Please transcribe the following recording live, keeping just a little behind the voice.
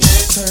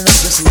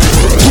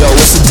Yo,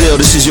 what's the deal?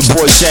 This is your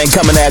boy Shane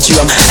coming at you.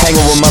 I'm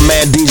hanging with my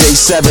man DJ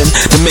Se7en,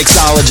 the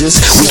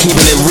Mixologist. We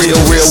keeping it real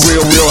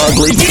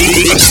ugly.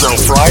 It's the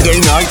Friday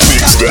Night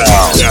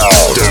Mixdown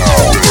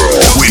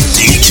with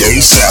DJ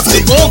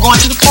Se7en. We're all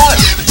going to the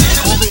party.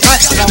 All the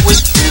rest of them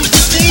was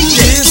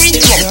DJ.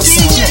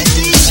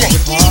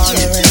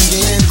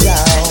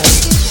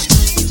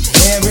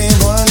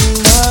 Everyone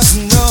must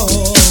know.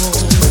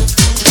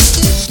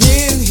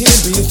 Been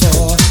here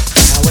before.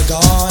 Now we're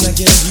gonna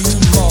give you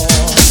more.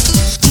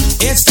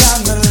 It's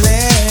time to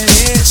let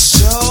it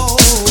show.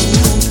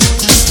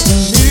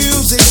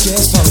 Music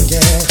is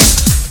funky.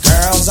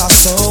 Girls are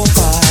so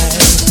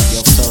fine.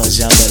 Yo, fellas,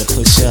 y'all better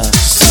push up.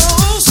 So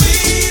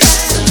sweet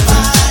and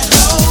fine.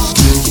 Oh,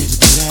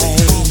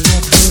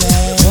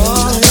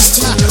 oh, it's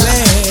too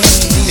late.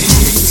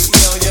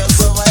 Yo,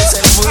 somebody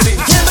say booty.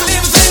 Can't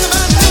believe a thing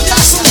about New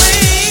York so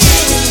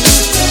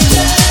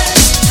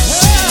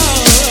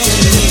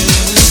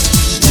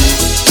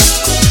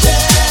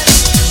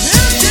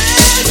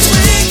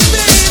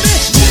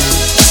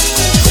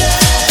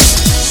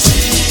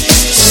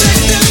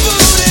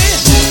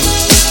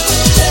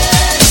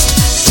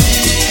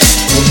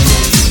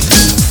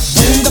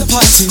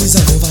party's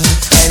over,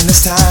 and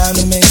it's time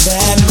to make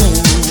that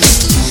move.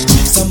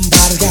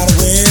 Somebody's gotta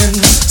win,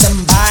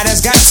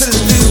 somebody's got to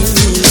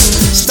lose.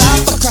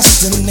 Stop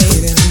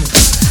procrastinating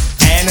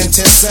and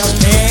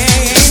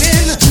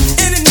anticipating.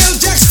 In New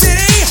Jack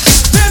City,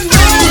 there's no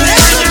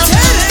hesitating.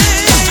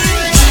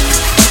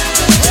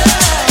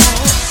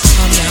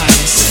 I'm the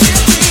highest.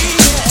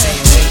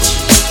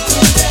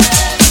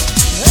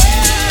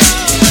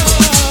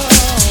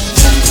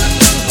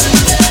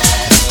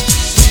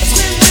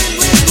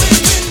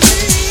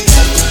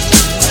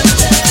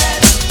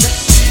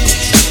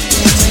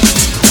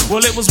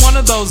 Well, it was one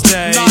of those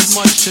days, not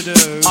much to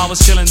do. I was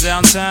chilling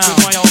downtown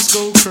with my old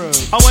school crew.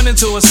 I went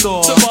into a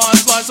store to buy a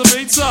slice of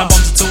pizza. I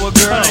bumped into a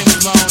girl. Her name was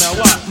Mona.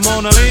 What?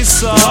 Mona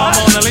Lisa. What?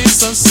 Mona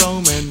Lisa,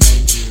 so many.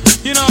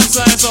 You know what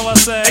I'm saying? So I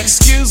said,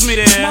 excuse me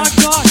there. My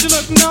gosh, you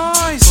look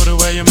nice. Put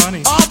away your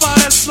money. I'll buy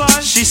that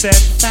slice. She said,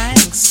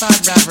 thanks.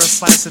 I'd rather a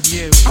slice of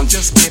you. I'm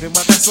just kidding,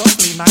 but that's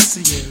awfully nice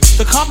of you.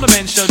 The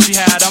compliment showed she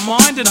had a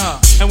mind in her.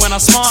 And when I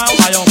smiled,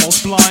 I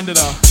almost blinded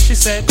her. She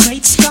said,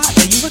 great Scott,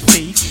 are you a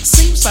thief?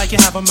 Seems like you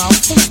have a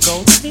mouthful of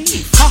gold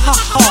teeth. Ha ha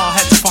ha, I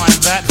had to find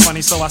that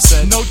funny. So I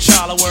said, no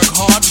child, I work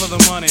hard for the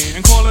money.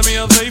 And calling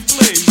me a thief,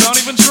 please, don't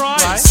even try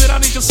it. Sit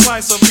down, eat your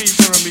slice of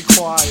pizza and be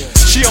quiet.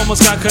 She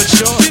almost got cut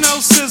short. You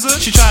know, scissor.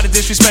 She tried to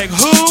disrespect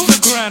who?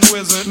 The Grand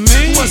Wizard.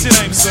 Me? What's your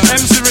name, son?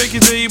 MC Ricky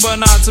D, but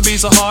not to be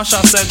so harsh,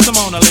 I said to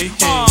Mona Lee.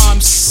 Oh,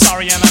 I'm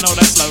sorry, and I know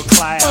that's low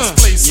class.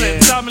 Please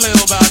sit, tell me a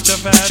little about your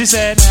past. She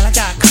said, well, I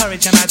got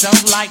courage and I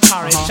don't like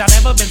porridge. I've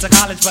never been to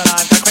college, but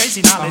I've got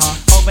crazy knowledge.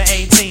 Over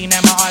 18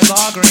 and my eyes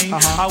are green.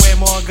 I wear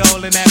more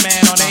gold than that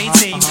man on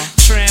 18.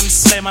 Trim,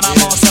 slim, and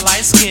I'm also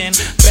light skinned.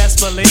 Best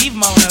believe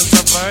Mona's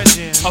a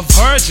virgin. A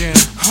virgin?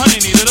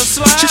 Honey needed a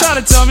slap. She tried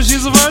to tell me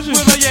she's a virgin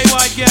with a yay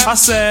white gap. I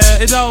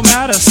said, it don't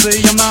matter,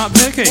 see, I'm not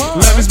picky.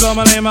 Let me spell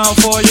my name out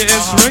for you,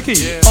 it's Ricky.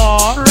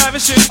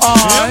 Ravishing,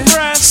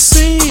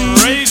 impressive,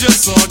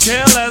 courageous or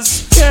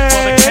careless.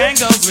 For the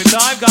Kangos which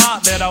I've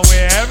got that I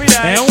wear every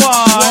day. And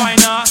why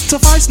not?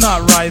 Suffice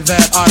not right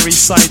that I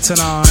recite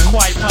tonight.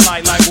 Quite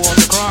polite like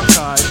Walter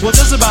Cronkite. Well,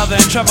 just about then,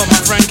 Trevor, my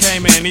friend,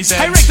 came in. He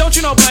said, hey Rick, don't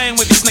you know playing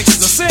with these snakes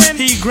is a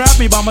sin? He grabbed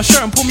me by my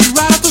shirt and pulled me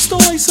right out the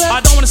store. He said, I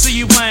don't want to see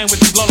you playing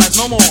with these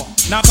lowlights no more.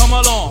 Now come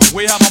along,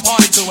 we have a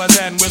party to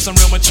attend with some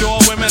real mature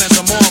women and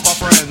some more of our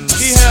friends.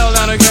 He held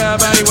down a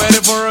cab and he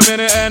waited for a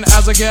minute, and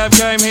as the cab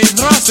came, he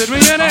thrusted me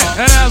in it.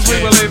 And as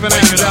we were leaving,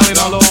 ain't telling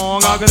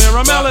along, I could hear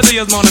a melody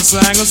as Mona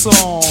sang a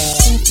song.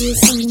 If you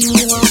see me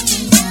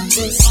walking down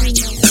the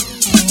street and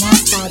I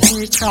start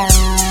to cry,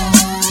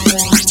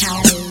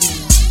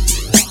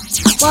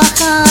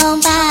 walk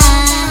on by,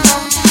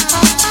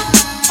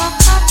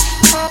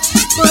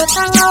 walk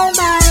on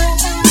by.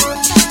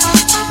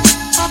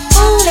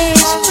 Foolish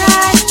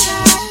pride,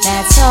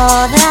 that's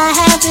all that I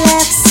have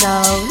left. So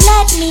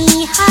let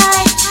me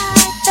hide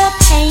the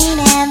pain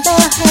and the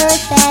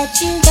hurt that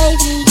you gave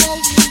me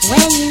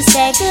when you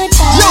said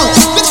goodbye. Yo,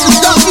 this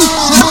is the beat.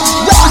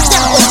 Rock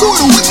out with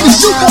Doodle with the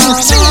soup on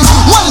the scene.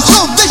 One is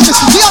Lil Vicious,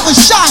 the other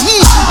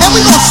Shaheed, and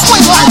we gon'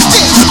 swing like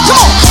this. Go!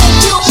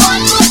 If you want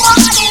to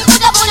party,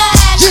 put up on the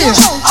hand. Yeah.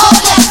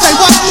 Say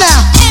what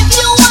now? If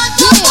you want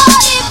to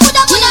party, put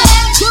up on the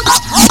hand.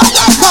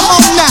 Come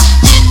on now.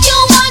 If you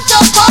want to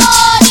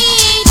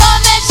party,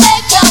 come and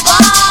shake your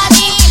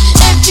body.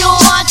 If you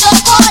want to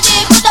party,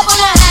 put up on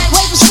the hand.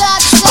 Wave from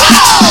side to side.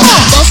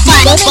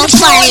 Let's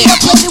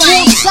play the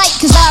real sight,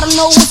 cause I don't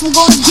know if I'm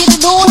gonna get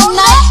it on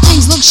tonight.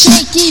 Things look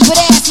shaky, but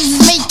asses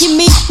is making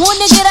me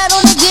wanna get out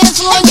on the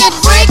dance floor and get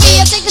freaky.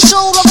 I take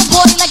control of a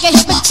party like a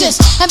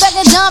hypnotist. I'm back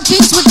at John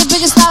Peaks with the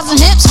biggest thighs and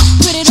hips.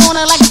 Put it on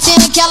her like a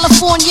 10 in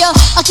California.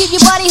 I'll keep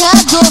your body hot,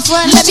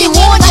 girlfriend, let me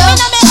warn ya.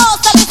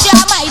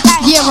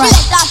 Yeah, right.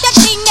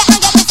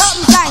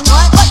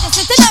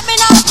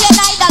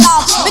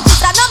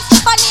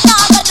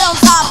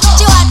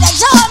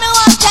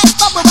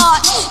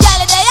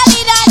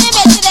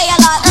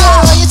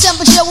 Girl, your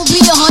temperature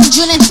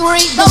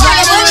three. Go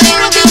ahead,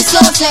 we'll be so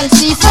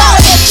sexy. So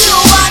if you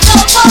want to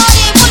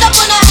party, put up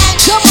on the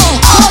hand. Come on,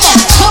 come on,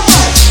 come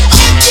on.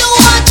 If you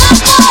want to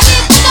party,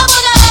 put up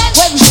on the hand.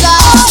 Wait,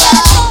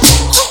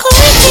 Uncle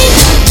Ricky,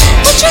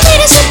 would you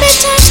read us a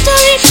bedtime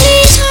story,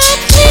 please,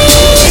 hon,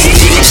 please?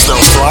 It's the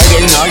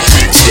Friday Night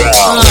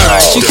Mixdown.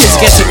 Alright, you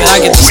kids get to it, I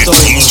get the With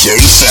story. DJ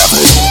 7.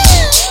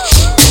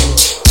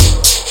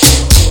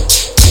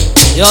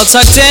 Y'all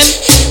tucked in?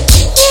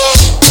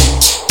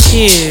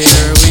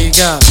 Here we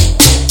go.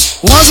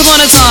 Once upon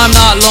a time,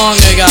 not long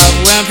ago,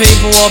 when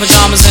people wore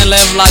pajamas and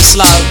lived life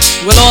slow,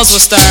 where laws were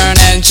stern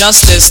and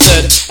justice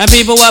stood, and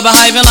people were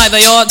behaving like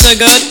they ought to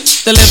good,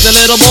 there lived a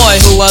little boy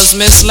who was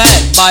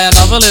misled by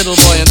another little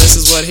boy, and this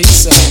is what he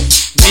said.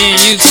 Me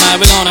and you tonight,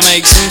 we're gonna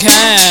make some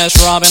cash,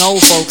 robbing old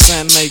folks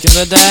and making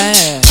the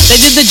dash. They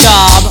did the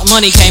job,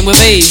 money came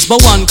with ease, but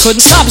one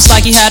couldn't stop, it's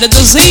like he had a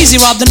disease. He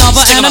robbed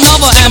another and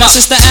another, and a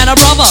sister and a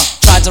brother.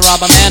 Tried to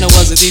rob a man who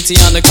was a DT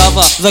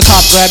undercover. The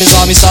cop grabbed his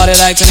arm, he started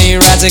acting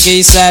erratic.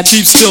 He said,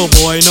 "Keep still,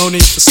 boy, no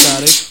need for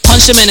static."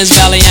 Punched him in his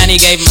belly and he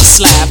gave him a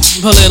slap,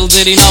 but little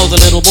did he know the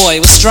little boy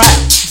was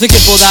strapped. The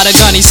kid pulled out a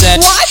gun, he said,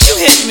 "Why'd you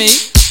hit me?"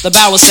 The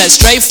barrel set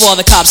straight for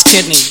the cop's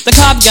kidney. The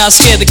cop got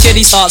scared, the kid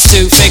he starts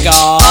to figure,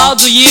 I'll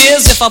do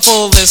years if I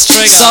pull this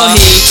trigger. So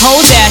he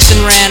cold dashed and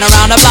ran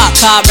around the block.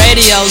 Cop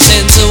radios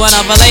into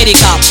another lady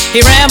cop.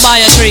 He ran by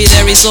a tree,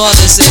 there he saw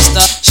the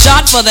sister.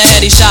 Shot for the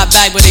head, he shot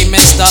back but he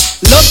missed her.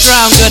 Looked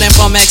round good and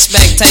from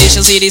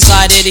expectations he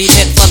decided he'd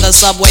hit for the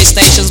subway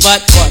stations.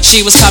 But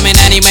she was coming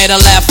and he made a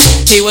left.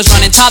 He was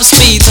running top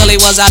speed till he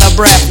was out of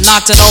breath.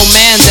 Knocked an old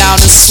man down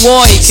and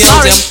swore he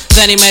killed him.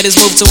 Then he made his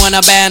move to an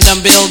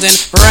abandoned building.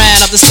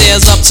 Ran up the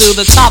stairs up to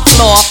the top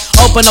floor.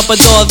 Opened up a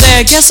door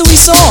there, guess who he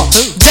saw?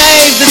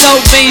 Dave the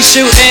dope fiend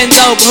shooting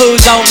dope. Who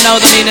don't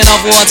know the meaning of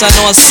water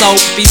nor soap?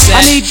 He said,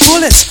 "I need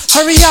bullets,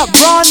 hurry up,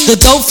 run." The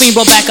dope fiend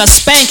brought back a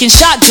spanking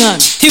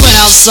shotgun. He went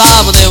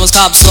outside but there was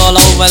cops all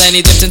over. Then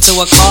he dipped into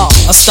a car,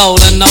 a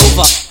stolen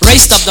Nova.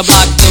 Raced up the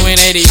block doing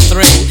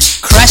 83.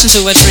 Crashed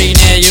into a tree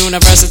near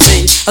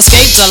University.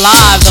 Escaped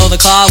alive though the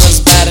car was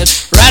battered.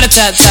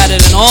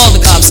 Rat-a-tat-tatted and all the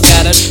cops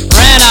scattered.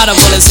 Ran out of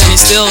bullets and he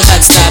still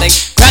had static.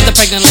 Grabbed the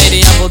pregnant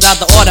lady and pulled out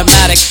the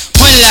automatic.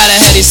 Pointed at her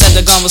head, he said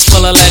the gun was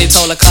full of lead. He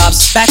told the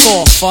cops, "Back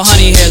off, for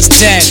honey here's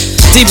dead."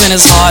 Deep in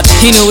his heart,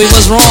 he knew he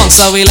was wrong,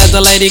 so he let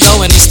the lady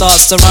go and he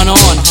starts to run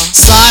on.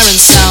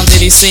 Sirens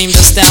sounded, he seemed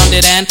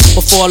astounded, and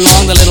before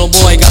long the little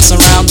boy got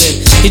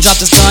surrounded. He dropped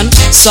his gun,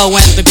 so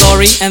went the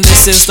glory, and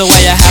this is the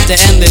way I have to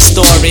end this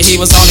story. He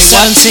was only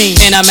 17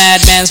 in a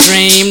madman's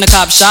dream. The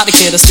cop shot the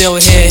kid, I still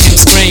hear him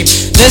scream.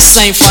 This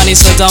ain't funny,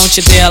 so don't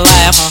you dare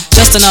laugh.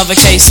 Just another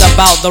case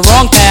about the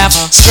wrong path.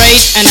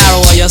 Straight and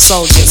narrow or your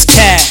soul gets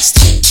cast.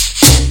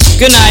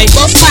 Good night.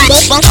 Knock 'em out,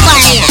 Rick.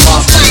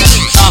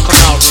 Knock 'em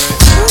out,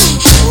 Rick.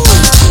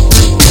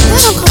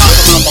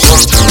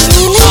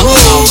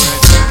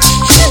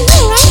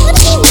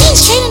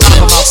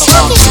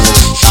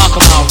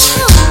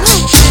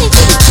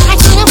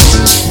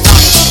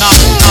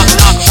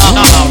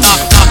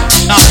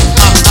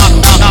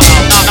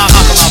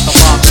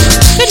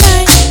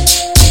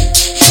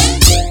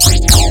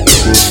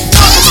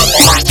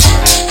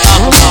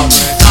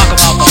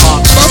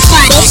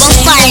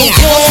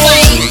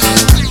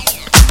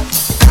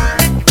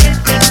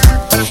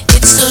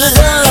 It's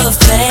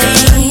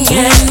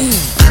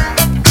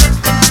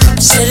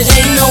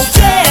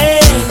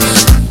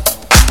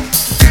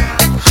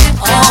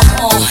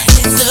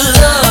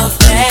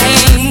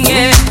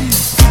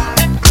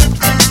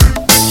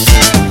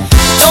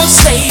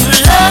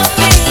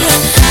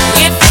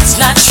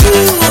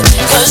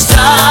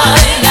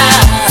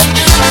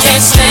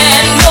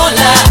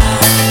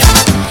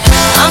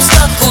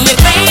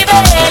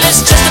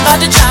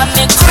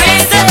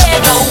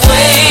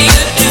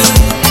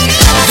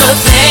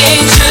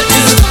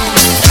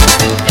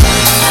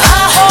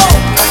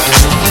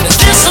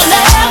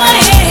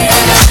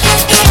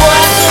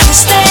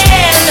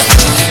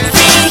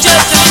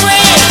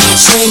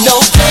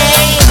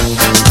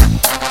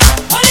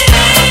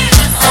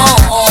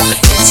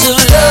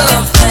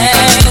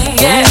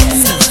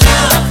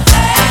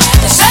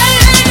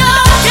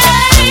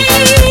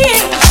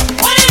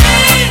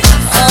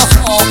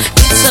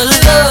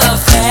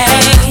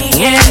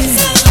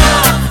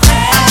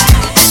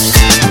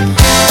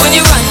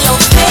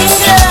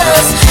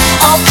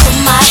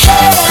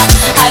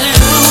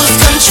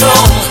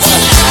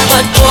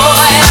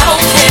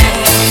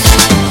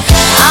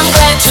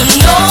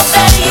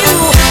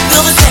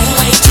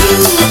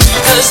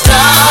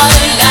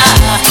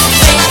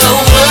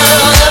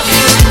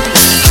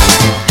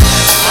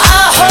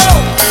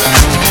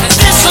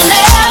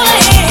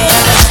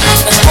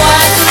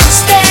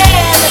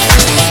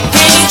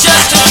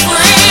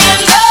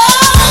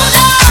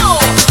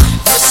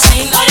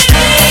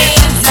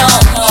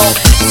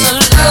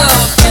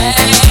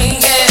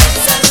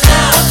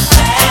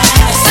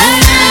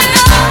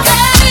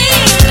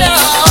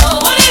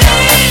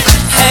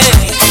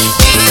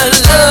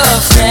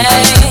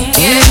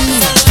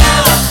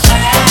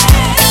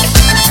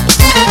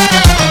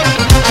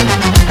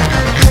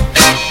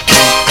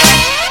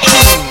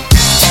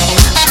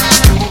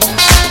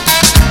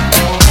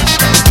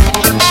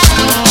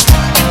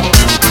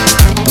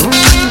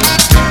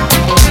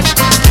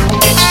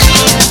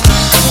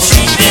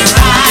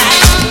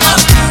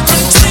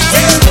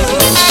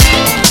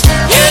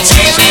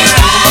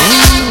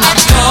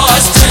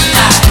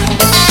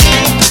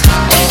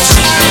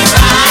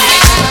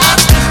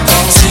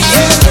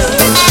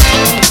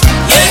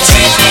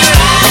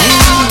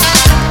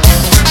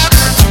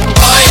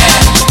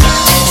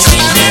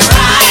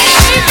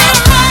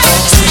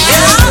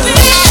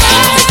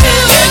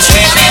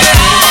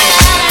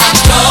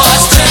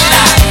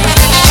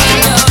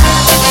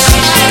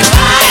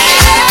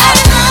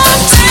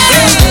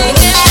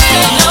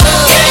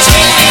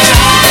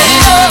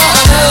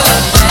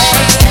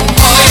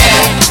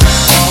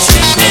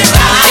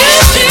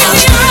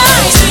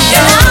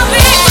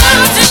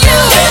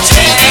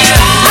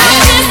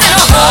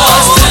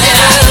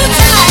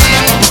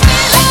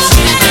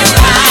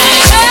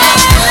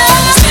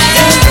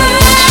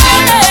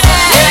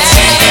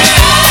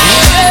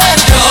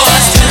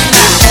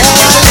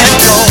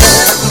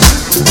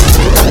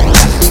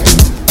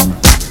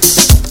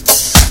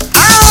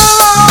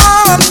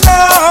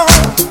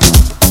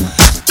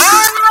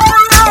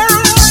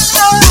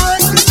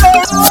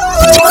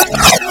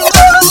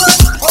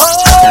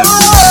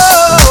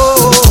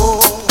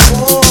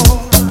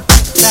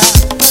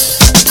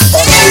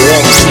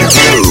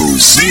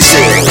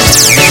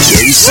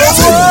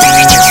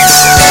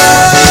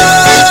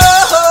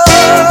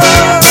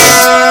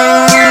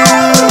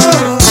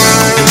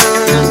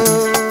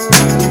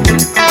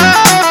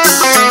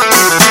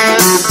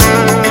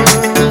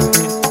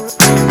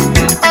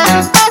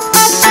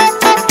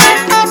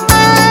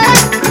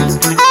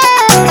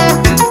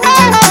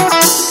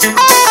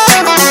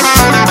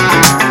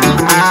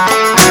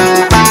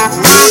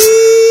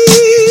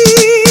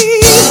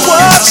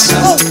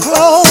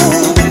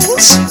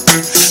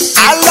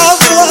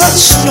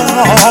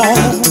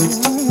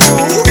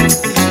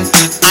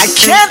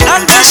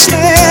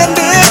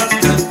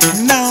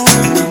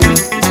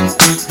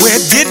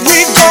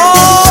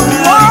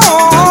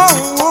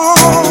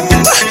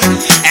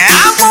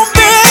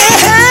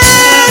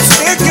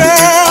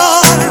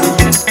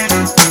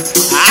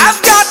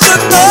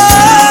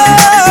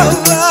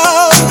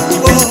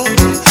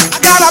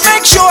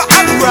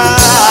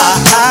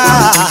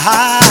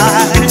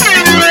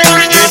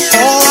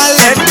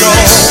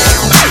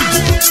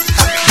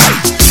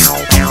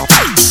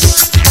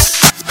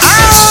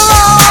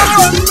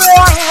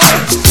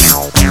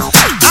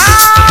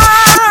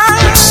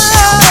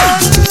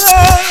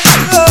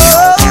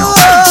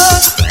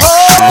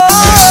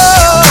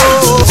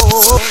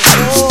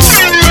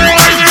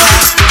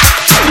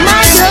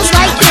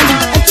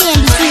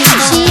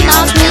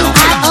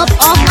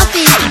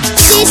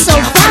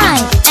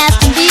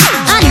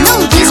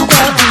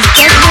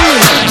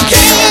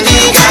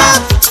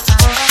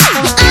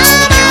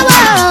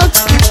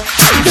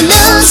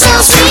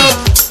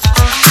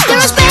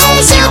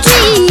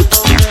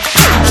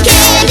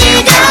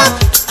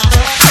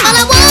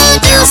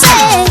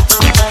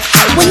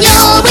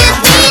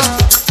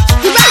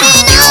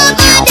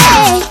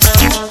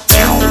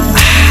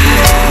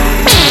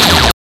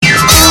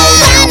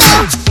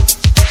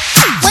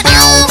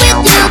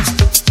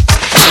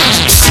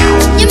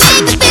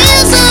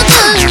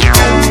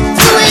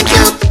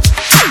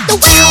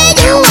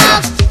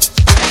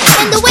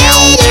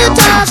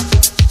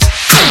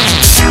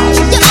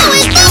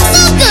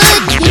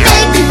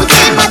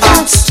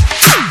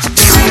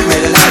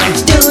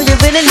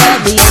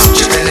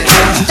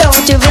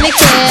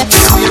take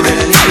care.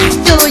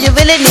 Do you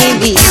really need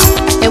me?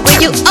 And will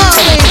you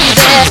always be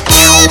there?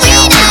 Every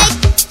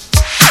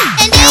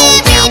night and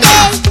every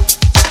day,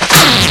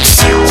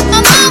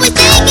 I'm always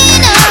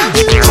thinking of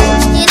you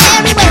in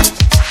every way.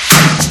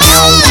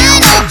 All I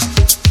know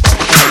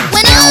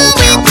when I'm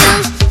with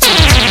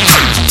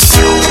you,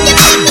 you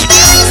make me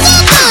feel so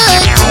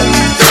good,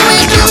 through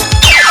and through.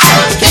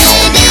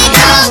 Candy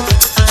girl,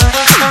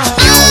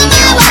 all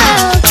my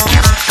world.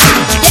 You're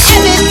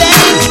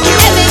everything,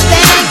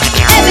 everything,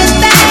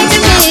 everything to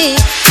me.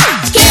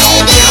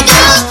 Candy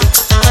girl,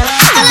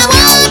 all I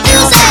want to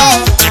say,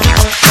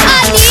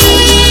 I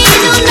need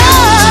your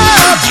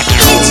love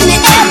each and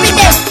every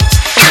day.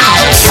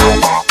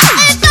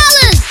 Hey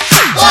fellas,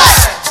 what?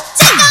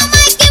 Check out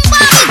Mike and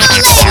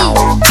Bobby's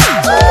old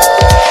lady.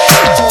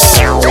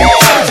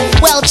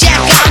 Well, check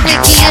out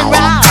Ricky and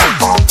Rob.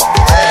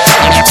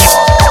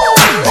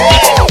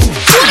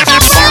 One of my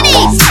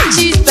buddies.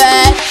 She's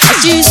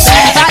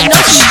bad, I know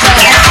she's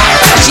bad.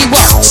 She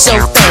walks so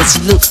fast, she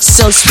looks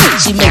so sweet.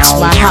 She makes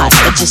my heart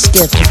just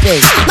skip a beat.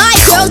 My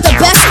girl's the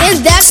best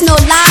and that's no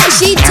lie.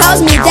 She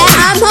tells me that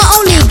I'm her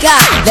only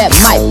guy. That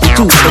might be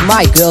true, but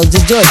my girl's the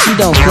joy. She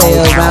don't play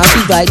around,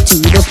 she's like to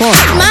the point.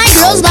 My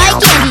girl's like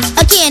candy,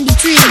 a candy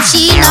tree.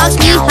 She knocks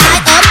me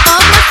high